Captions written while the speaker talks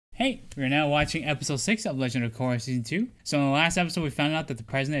Hey, we're now watching episode 6 of Legend of Korra season 2. So in the last episode, we found out that the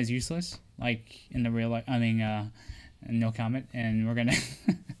president is useless, like in the real life. I mean, no comment. And we're gonna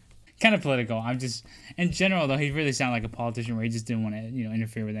kind of political. I'm just in general though. He really sounded like a politician where he just didn't want to,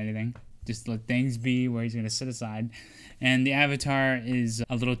 interfere with anything. Just let things be. Where he's gonna sit aside. And the avatar is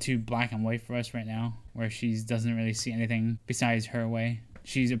a little too black and white for us right now, where she doesn't really see anything besides her way.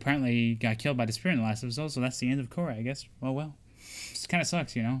 She's apparently got killed by the spirit in the last episode, so that's the end of Korra, I guess. Well. It kind of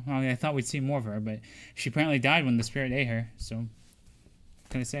sucks, I mean, I thought we'd see more of her, but she apparently died when the spirit ate her, so what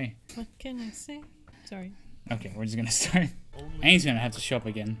can I say? What can I say? Sorry. Okay, we're just gonna start. Aang's gonna have to show up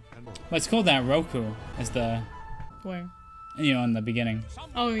again. Let's call that Roku as the... Where? In the beginning.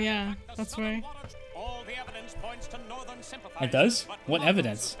 Oh yeah, that's right. It does? What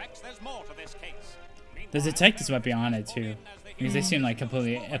evidence? The detectives might be on it too, because they seem like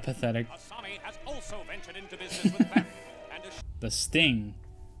completely apathetic. The Sting.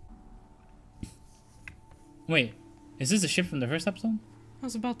 Wait, is this a ship from the first episode? I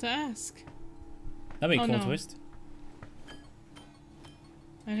was about to ask. That'd be a cool no. twist.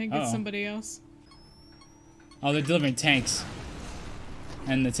 I think it's somebody else. Oh, they're delivering tanks.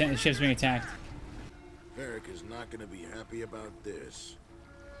 And the ship's being attacked. Eric is not going to be happy about this.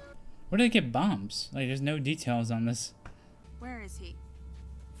 Where do they get bombs? Like, there's no details on this. Where is he?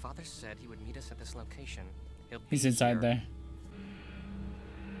 Father said he would meet us at this location. He's inside there.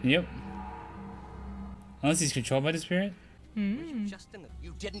 Yep. Unless he's controlled by the spirit? You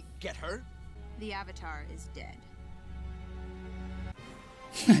didn't get her? The Avatar is dead.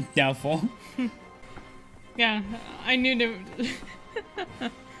 Doubtful. Yeah, I knew to...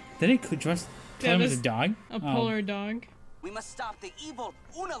 Did he dress him as a dog? A polar dog. We must stop the evil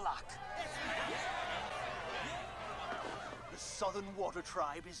Unalaq. The Southern Water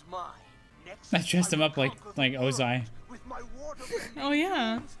Tribe is mine. Next, I dressed him up like Ozai. Oh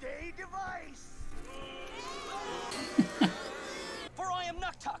yeah. For I am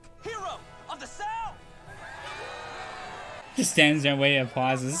Nuktuk, hero of the South. Just stands there waiting,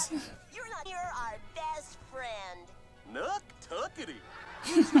 applauses. You're our best friend. Nuktuckity.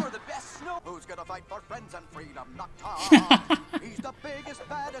 You're the best snow. Who's gonna fight for friends and freedom? Nuktuk. He's the biggest,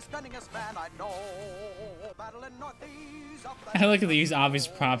 baddest, cunningest man I know. Battling northeast of the... I like that they use obvious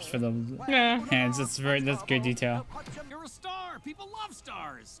props for the hands. That's good detail. You're a star. People love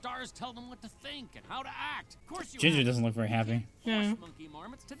stars. Stars tell them what to think and how to act. Of course you Ginger doesn't look very happy. Yeah. Monkey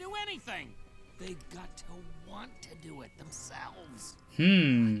marmots to do anything. They got to want to do it themselves.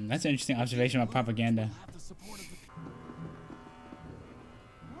 That's an interesting observation about propaganda.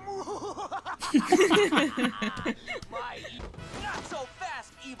 Not so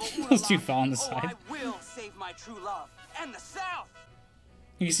fast, evil Those two fall on the side. I will save my true love and the South.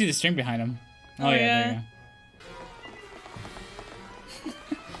 You can see the string behind him. Oh, yeah. There you go.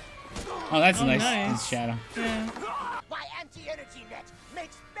 Oh, that's a nice shadow. Yeah. My anti-energy net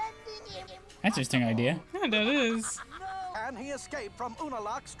makes bending in... That's an interesting idea. Yeah, that is. And he escaped from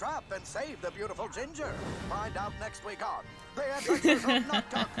Unalaq's trap and saved the beautiful Ginger. Find out next week on The Adventures of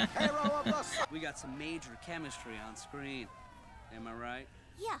Nuktuk, hero of the... We got some major chemistry on screen. Am I right?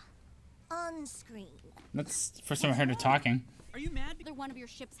 Yeah. On screen. That's the first time I heard her talking. Are you mad? Either one of your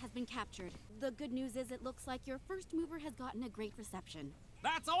ships has been captured. The good news is it looks like your first mover has gotten a great reception.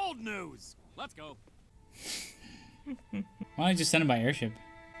 That's old news. Let's go. Why don't you just send him by airship?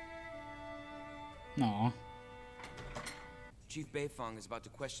 Aw. Chief Beifong is about to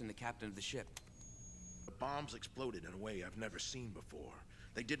question the captain of the ship. The bombs exploded in a way I've never seen before.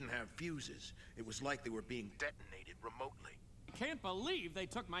 They didn't have fuses. It was like they were being detonated remotely. I can't believe they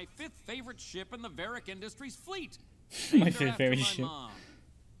took my 5th favorite ship in the Varric Industries fleet. My favorite ship. Mom.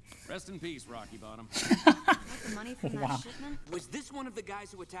 Rest in peace, Rocky Bottom. The money from Wow. that shipment? Was this one of the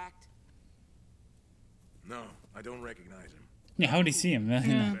guys who attacked? No, I don't recognize him. Yeah, how would he see him?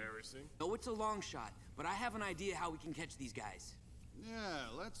 Embarrassing. No, it's a long shot, but I have an idea how we can catch these guys. Yeah,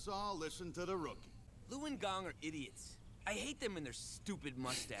 let's all listen to the rookie. Lu and Gong are idiots. I hate them and their stupid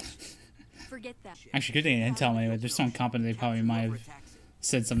mustaches. Forget that. Actually, good thing they didn't tell me, but they're so incompetent they probably might have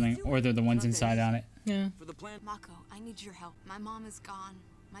said something, or they're the ones inside on it. Yeah. For the plan. Mako, I need your help. My mom is gone.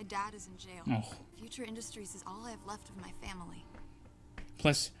 My dad is in jail. Oh. Future Industries is all I have left of my family.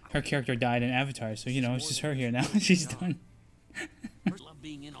 Plus, her character died in Avatar, so it's just her here now. She's done. Love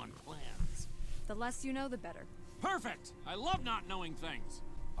being in on plans. The less you know, the better. Perfect. I love not knowing things.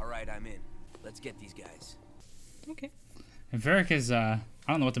 All right, I'm in. Let's get these guys. Okay. And Varric is, I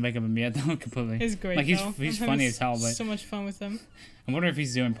don't know what to make of him yet, though, completely. He's great, Like, though. he's funny as hell, but... So much fun with him. I wonder if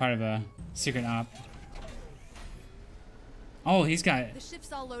he's doing part of a secret op. Oh, he's got... The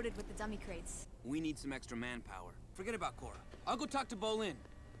ship's all loaded with the dummy crates. We need some extra manpower. Forget about Korra. I'll go talk to Bolin.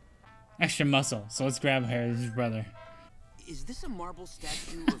 extra muscle. So let's grab his brother. Is this a marble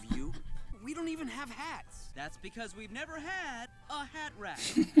statue of you? We don't even have hats. That's because we've never had a hat rack.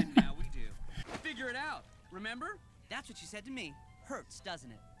 And now we do. Figure it out. Remember? That's what you said to me. Hurts,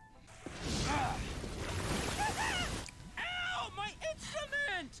 doesn't it? Ow! My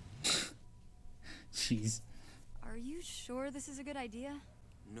instrument! Jeez. Are you sure this is a good idea?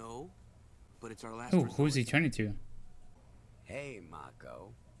 No, but it's our last Oh, resort. who is he turning to? Hey,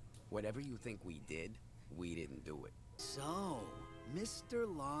 Mako. Whatever you think we did, we didn't do it. So, Mr.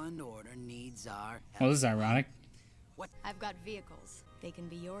 Law and Order needs our help. Well, this is ironic. What? I've got vehicles. They can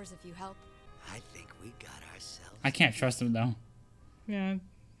be yours if you help. I think we got ourselves. I can't trust them though. Yeah.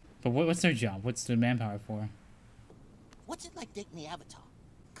 But what's their job? What's the manpower for? What's it like dating the Avatar?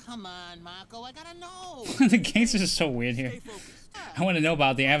 Come on, Mako, I gotta know. The gangsters are so weird here. I want to know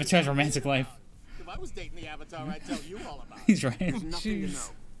about the Avatar's romantic life. If I was dating the Avatar, I'd tell you all about it. He's right. There's nothing to know.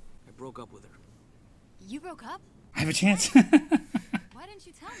 I broke up with her. You broke up? I have a chance. Why didn't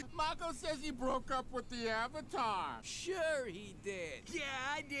you tell me? Mako says he broke up with the Avatar. Sure he did. Yeah,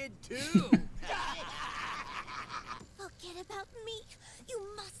 I did too. Forget about me. You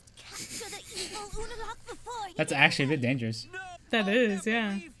must capture the evil Unalaq before you. That's actually a bit dangerous. No, That is,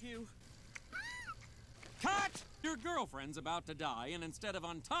 yeah. you. Cut! Your girlfriend's about to die, and instead of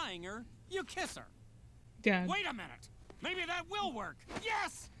untying her, you kiss her. Yeah. Wait a minute. Maybe that will work.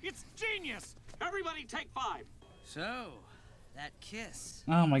 Yes! It's genius! Everybody take 5. So, that kiss.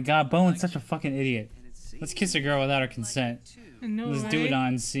 Oh my god, Bowen's such a fucking idiot. Let's kiss a girl without her consent. I know, Let's do it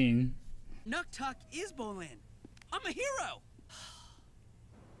on scene. Nuktuk is Bolin. I'm a hero.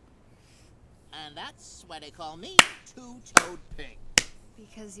 And that's why they call me Two-Toed Pig.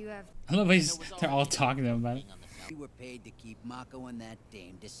 Because you have... I love how they're all talking to him about it. We were paid to keep Mako and that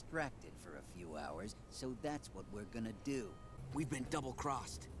dame distracted for a few hours, so that's what we're gonna do. We've been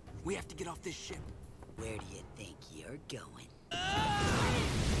double-crossed. We have to get off this ship. Where do you think you're going?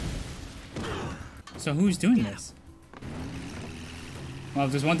 So who's doing this? Well,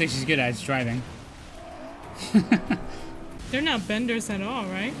 if there's one thing she's good at, it's driving. They're not benders at all,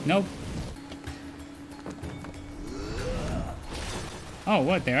 right? Nope. Oh,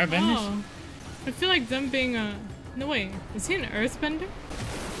 what? They are benders? Oh. I feel like them being a... No, wait. Is he an earthbender?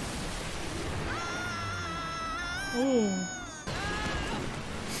 Oh.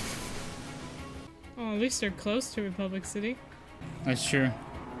 Oh, at least they're close to Republic City. That's true.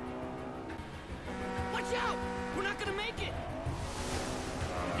 Watch out! We're not gonna make it!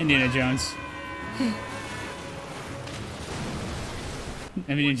 Indiana Jones.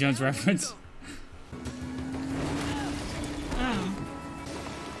 Indiana Jones reference. Oh.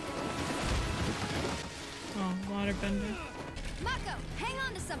 Oh, waterbender. Mako, hang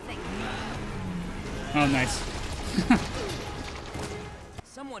on to something. Oh, nice.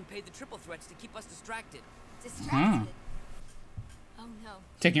 Someone paid the triple threats to keep us distracted. Distracted. Oh no.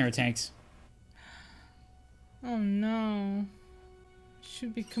 Taking her tanks. Oh no.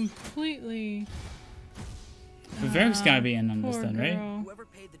 Should be completely... But Varric's gotta be in on this poor then, right? girl. Whoever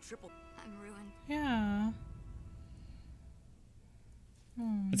paid the triple... I'm ruined. Yeah.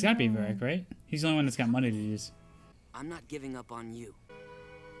 Oh, It's gotta be Varric, right? He's the only one that's got money to use. I'm not giving up on you.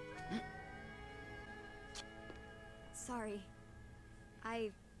 Sorry.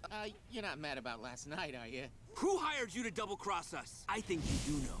 You're not mad about last night, are you? Who hired you to double-cross us? I think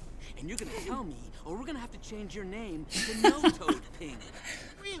you do know. And you're gonna tell me, or we're gonna have to change your name to No-Toed Ping.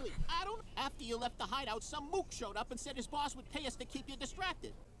 Really? I don't... After you left the hideout, some mook showed up and said his boss would pay us to keep you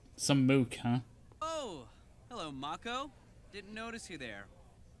distracted. Some mook, huh? Oh, hello, Mako. Didn't notice you there.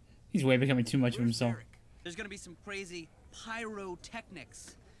 He's way becoming too much of himself. There's gonna be some crazy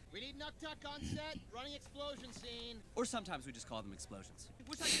pyrotechnics. We need Nuktuk on set, running explosion scene. Or sometimes we just call them explosions.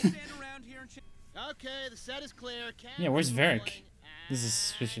 Wish I could stand around here and Okay, the set is clear. Yeah, where's Varric? This is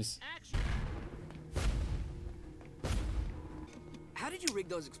suspicious. How did you rig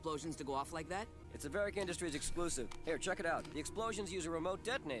those explosions to go off like that? It's a Varric Industries exclusive. Here, check it out. The explosions use a remote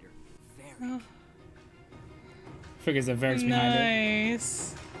detonator. Varric. Figures that Varric's behind it.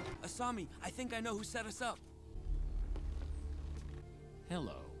 Nice. Asami, I think I know who set us up.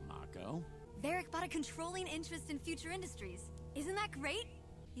 Hello, Mako. Varric bought a controlling interest in Future Industries. Isn't that great?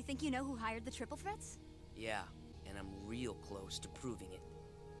 You think you know who hired the triple threats? Yeah, and I'm real close to proving it.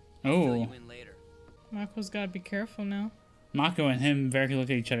 Oh. Fill you in later. Mako's gotta be careful now. Mako and him, Varric look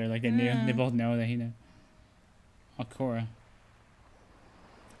at each other like they knew. They both know that he knew. Oh, Korra.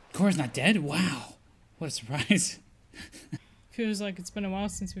 Korra's not dead? Wow. What a surprise. Feels like it's been a while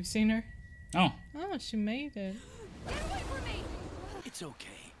since we've seen her. Oh. Oh, she made it. Get away from me! It's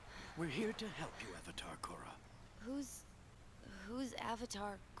okay. We're here to help you, Avatar Korra. Who's Who's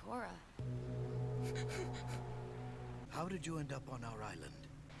Avatar Korra? How did you end up on our island?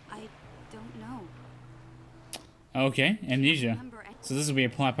 I don't know. Okay, amnesia. So this will be a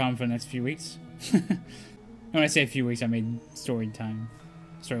plot problem for the next few weeks. When I say a few weeks, I mean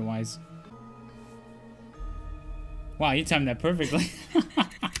story-wise. Wow, you timed that perfectly.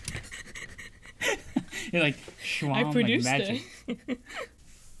 You're like, I produced like magic. it.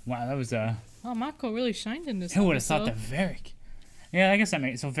 Wow, that was Oh, Mako really shined in this. Who would have thought episode. that Varric? Yeah, I guess that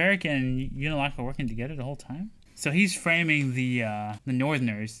makes so Varric and Unilak are working together the whole time. So he's framing the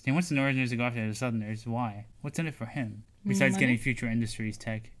Northerners. He wants the Northerners to go after the Southerners. Why? What's in it for him besides Money? getting future industries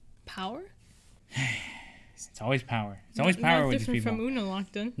tech? Power? It's always power. It's always power with these different people. from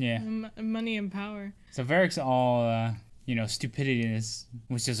Unalak then. Yeah. Money and power. So Varric's all stupidity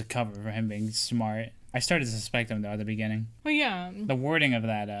was just a cover for him being smart. I started to suspect him though at the beginning. Well, yeah. The wording of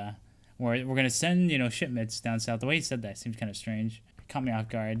that, where we're gonna send shipments down south. The way he said that seems kind of strange. It caught me off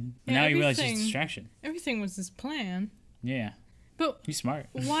guard. But Yeah, now you realize it's everything- a distraction. Everything was his plan. Yeah. But He's smart.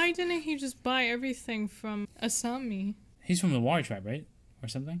 why didn't he just buy everything from Asami? He's from the Water Tribe, right? Or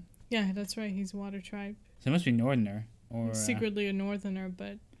something? Yeah, that's right. He's Water Tribe. So it must be Northerner. Or He's secretly a Northerner,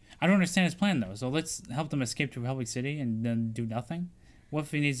 but I don't understand his plan though. So let's help them escape to Republic City and then do nothing. What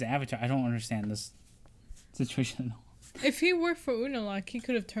if he needs the Avatar? I don't understand this situation at all. if he worked for Unalak, he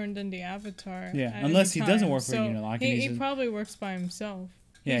could have turned in the Avatar. Yeah, at unless any he doesn't time. work for So Unalak and He he's a- probably works by himself.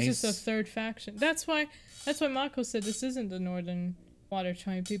 Yeah, he's just a he's- third faction. That's why Mako said this isn't the Northern Water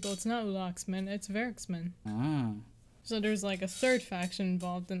Tribe people. It's not Ulak's men. It's Varric's men. Ah. So there's like a third faction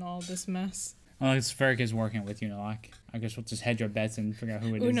involved in all this mess. Well, it's Varric is working with Unilak. I guess we'll just hedge our bets and figure out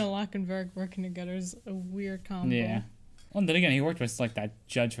who it is. Unalak and Varric working together is a weird combo. Yeah. Well, then again, he worked with like that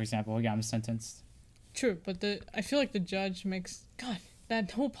judge, for example, who got him sentenced. True, but I feel like the judge makes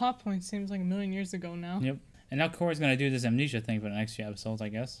that whole plot point seems like a million years ago now. Yep. And now Korra's gonna do this amnesia thing for the next few episodes, I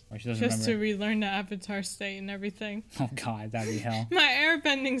guess. Or she doesn't Just to remember. relearn the Avatar state and everything. Oh God, that'd be hell. My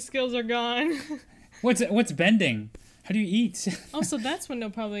airbending skills are gone. What's bending? How do you eat? Also, that's when they'll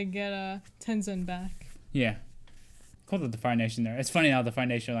probably get Tenzin back. Yeah. Cool that the Fire Nation there. It's funny how the Fire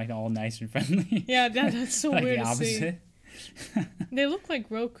Nation are like all nice and friendly. Yeah, that's so like weird the to see. opposite. They look like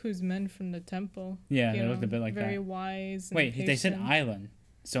Roku's men from the temple. Yeah, you they looked a bit like very that. wise. And Wait, they said patient. island.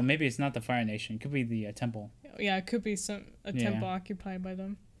 So maybe it's not the Fire Nation. It could be the temple. Yeah, it could be a Yeah. temple occupied by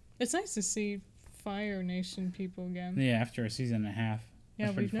them. It's nice to see Fire Nation people again. Yeah, after a season and a half. Yeah,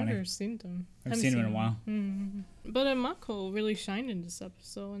 That's we've pretty funny. never seen them. I've seen them in a while. But Mako really shined in this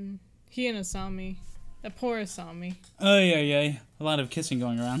episode, and he and Asami, that poor Asami. Oh yeah. A lot of kissing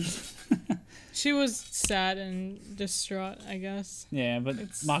going around. She was sad and distraught, I guess. Yeah, but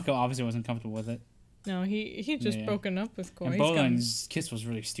Mako obviously wasn't comfortable with it. No, he just Yeah. broken up with Korra. And He's gotten- Bolan's kiss was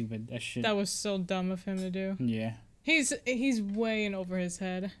really stupid. That shit. That was so dumb of him to do. Yeah. He's way in over his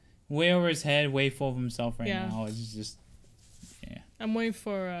head. Way over his head, way full of himself right Yeah. now. It's just I'm waiting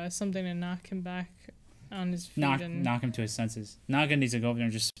for something to knock him back on his feet. knock and him to his senses. Naga needs to go over there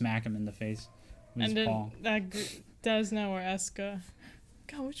and just smack him in the face with and his then paw. that Desna or Eska.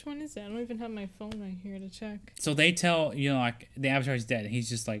 God, which one is that? I don't even have my phone right here to check. So they tell like the Avatar's dead. He's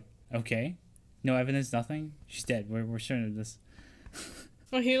just like, okay, no evidence, nothing. She's dead. We're certain of this.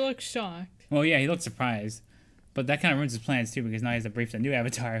 Well, he looks shocked. Well, yeah, he looks surprised, but that kind of ruins his plans too because now he has to brief the new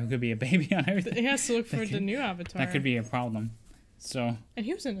Avatar who could be a baby on everything. He has to look for the new Avatar. That could be a problem. So And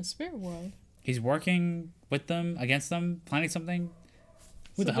he was in the spirit world. he's working with them, against them, planning something.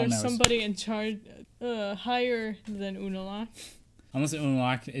 Who So the hell there's knows? somebody in charge, higher than Unalak. Unless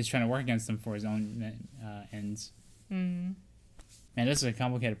Unalak is trying to work against them for his own ends. Hmm. Man, this is a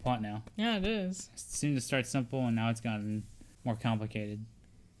complicated plot now. Yeah, it is. It seemed to start simple, and now it's gotten more complicated.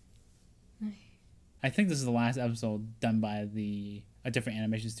 I think this is the last episode done by a different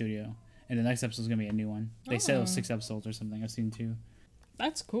animation studio, and the next episode is gonna be a new one. They said it was Oh. 6 episodes or something. I've seen 2.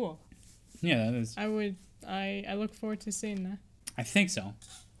 That's cool. Yeah, that is. I look forward to seeing that. I think so.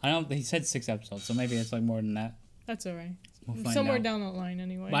 I don't. He said 6 episodes, so maybe it's like more than that. That's alright. We'll find Somewhere out. down the line,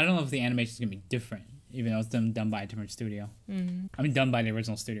 anyway. But I don't know if the animation is gonna be different, even though it's done by a different studio. Mhm. I mean, done by the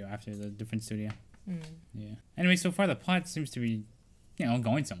original studio after the different studio. Mm. Yeah. Anyway, so far the plot seems to be,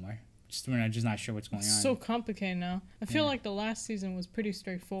 going somewhere. We're just not sure what's going on. It's so complicated now. I feel Yeah. like the last season was pretty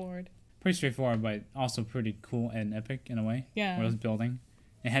straightforward. Pretty straightforward, but also pretty cool and epic in a way. Yeah. Where it was building.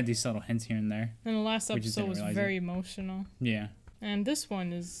 It had these subtle hints here and there. And the last We just episode didn't was realize very it. emotional. Yeah. And this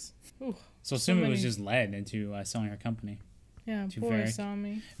one is. Ooh, So Sumi was many- just led into selling her company. Yeah, to poor Varric.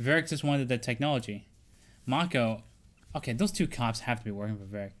 Asami. Varric just wanted the technology. Mako, okay, those 2 cops have to be working for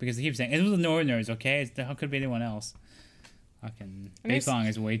Varric because they keep saying it was the Northerners, okay? How could it be anyone else? Fucking And it's- Beifong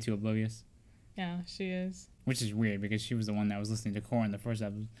is way too oblivious. Yeah, she is. Which is weird because she was the one that was listening to Korra in the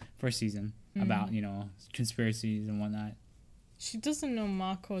first season about, you know, conspiracies and whatnot. She doesn't know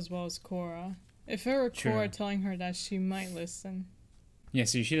Mako as well as Korra. If it were Korra telling her that, she might listen. Yeah,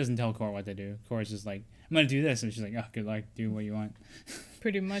 so she doesn't tell Korra what to do. Korra's just like, I'm going to do this. And she's like, oh, good luck. Do what you want.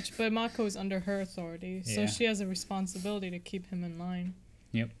 Pretty much. But Mako is under her authority. So she has a responsibility to keep him in line.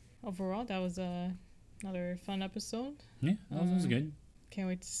 Yep. Overall, that was another fun episode. Yeah, that was good. Can't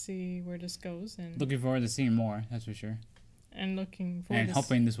wait to see where this goes. And looking forward to seeing more, that's for sure. And looking forward to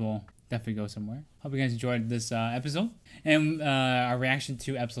hoping this will definitely go somewhere. Hope you guys enjoyed this episode and our reaction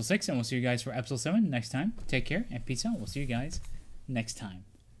to episode 6. And we'll see you guys for episode 7 next time. Take care and peace out. We'll see you guys next time.